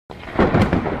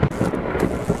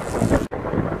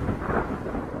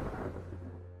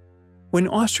When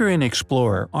Austrian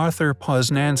explorer Arthur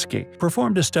Poznański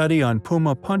performed a study on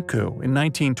Puma Punku in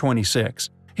 1926,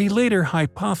 he later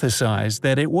hypothesized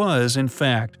that it was, in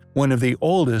fact, one of the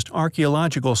oldest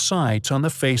archaeological sites on the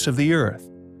face of the Earth,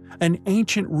 an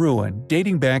ancient ruin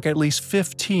dating back at least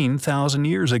 15,000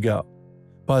 years ago.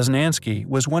 Poznański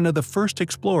was one of the first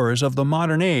explorers of the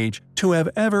modern age to have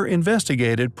ever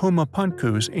investigated Puma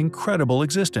Punku's incredible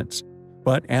existence.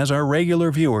 But as our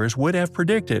regular viewers would have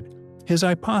predicted, his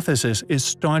hypothesis is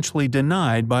staunchly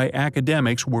denied by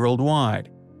academics worldwide.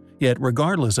 Yet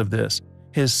regardless of this,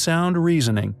 his sound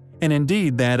reasoning, and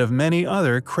indeed that of many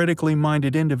other critically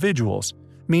minded individuals,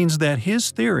 means that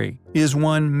his theory is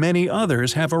one many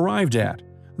others have arrived at,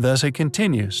 thus it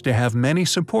continues to have many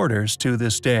supporters to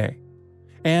this day.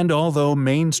 And although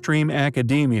mainstream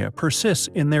academia persists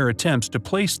in their attempts to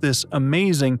place this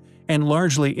amazing and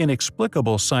largely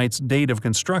inexplicable site's date of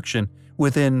construction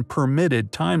within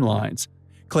permitted timelines,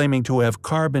 claiming to have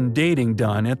carbon dating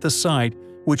done at the site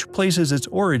which places its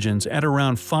origins at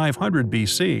around 500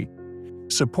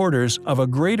 BC, supporters of a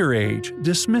greater age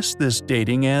dismiss this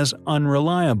dating as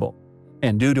unreliable,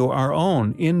 and due to our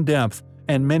own in-depth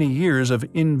and many years of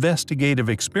investigative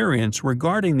experience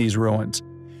regarding these ruins,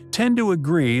 tend to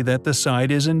agree that the site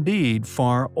is indeed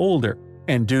far older,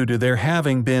 and due to there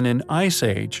having been an ice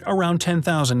age around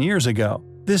 10,000 years ago,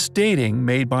 this dating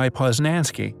made by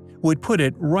Poznański would put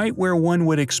it right where one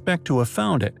would expect to have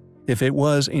found it if it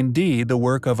was indeed the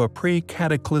work of a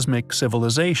pre-cataclysmic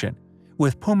civilization,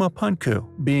 with Puma Punku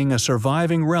being a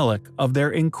surviving relic of their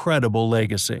incredible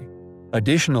legacy.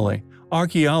 Additionally,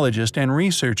 archaeologist and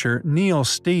researcher Neil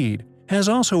Steed has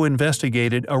also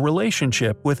investigated a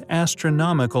relationship with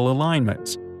astronomical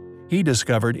alignments. He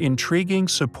discovered intriguing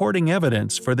supporting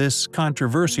evidence for this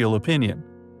controversial opinion,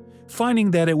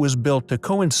 finding that it was built to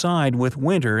coincide with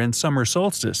winter and summer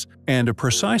solstice, and a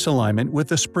precise alignment with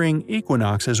the spring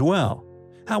equinox as well.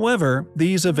 However,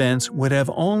 these events would have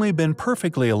only been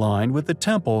perfectly aligned with the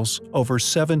temples over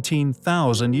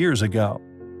 17,000 years ago.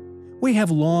 We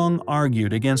have long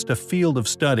argued against a field of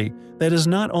study that is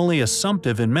not only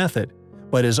assumptive in method,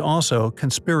 but is also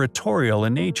conspiratorial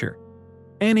in nature.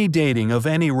 Any dating of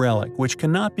any relic which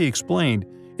cannot be explained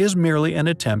is merely an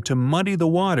attempt to muddy the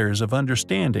waters of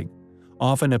understanding,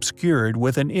 often obscured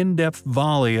with an in-depth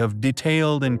volley of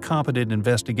detailed and competent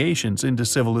investigations into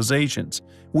civilizations.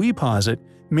 We posit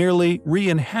merely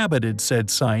re-inhabited said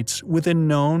sites within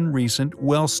known, recent,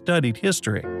 well-studied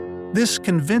history. This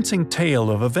convincing tale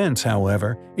of events,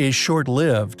 however, is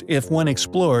short-lived if one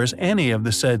explores any of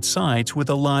the said sites with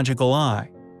a logical eye.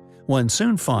 One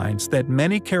soon finds that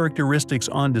many characteristics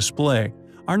on display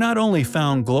are not only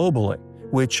found globally,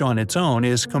 which on its own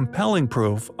is compelling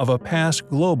proof of a past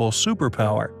global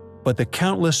superpower, but the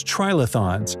countless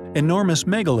trilithons, enormous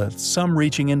megaliths some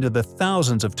reaching into the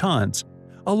thousands of tons,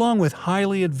 along with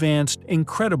highly advanced,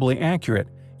 incredibly accurate,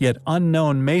 yet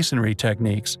unknown masonry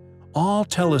techniques, all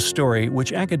tell a story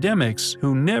which academics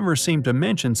who never seem to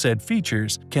mention said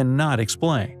features cannot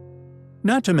explain.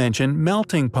 Not to mention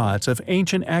melting pots of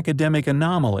ancient academic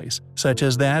anomalies, such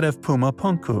as that of Puma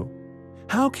Punku.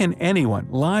 How can anyone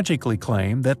logically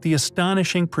claim that the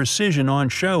astonishing precision on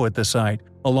show at the site,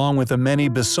 along with the many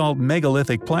basalt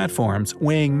megalithic platforms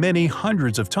weighing many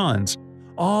hundreds of tons,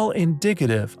 all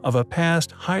indicative of a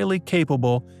past highly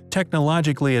capable,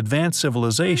 technologically advanced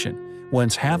civilization,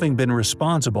 once having been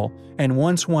responsible, and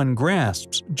once one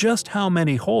grasps just how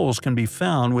many holes can be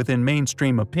found within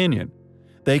mainstream opinion,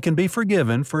 they can be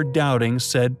forgiven for doubting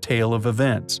said tale of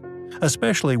events,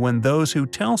 especially when those who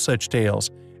tell such tales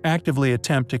actively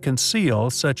attempt to conceal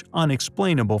such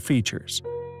unexplainable features.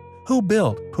 Who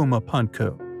built Puma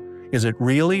Punku? Is it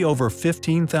really over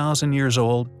 15,000 years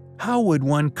old? How would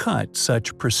one cut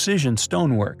such precision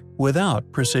stonework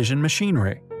without precision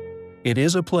machinery? It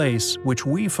is a place which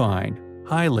we find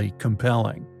highly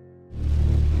compelling.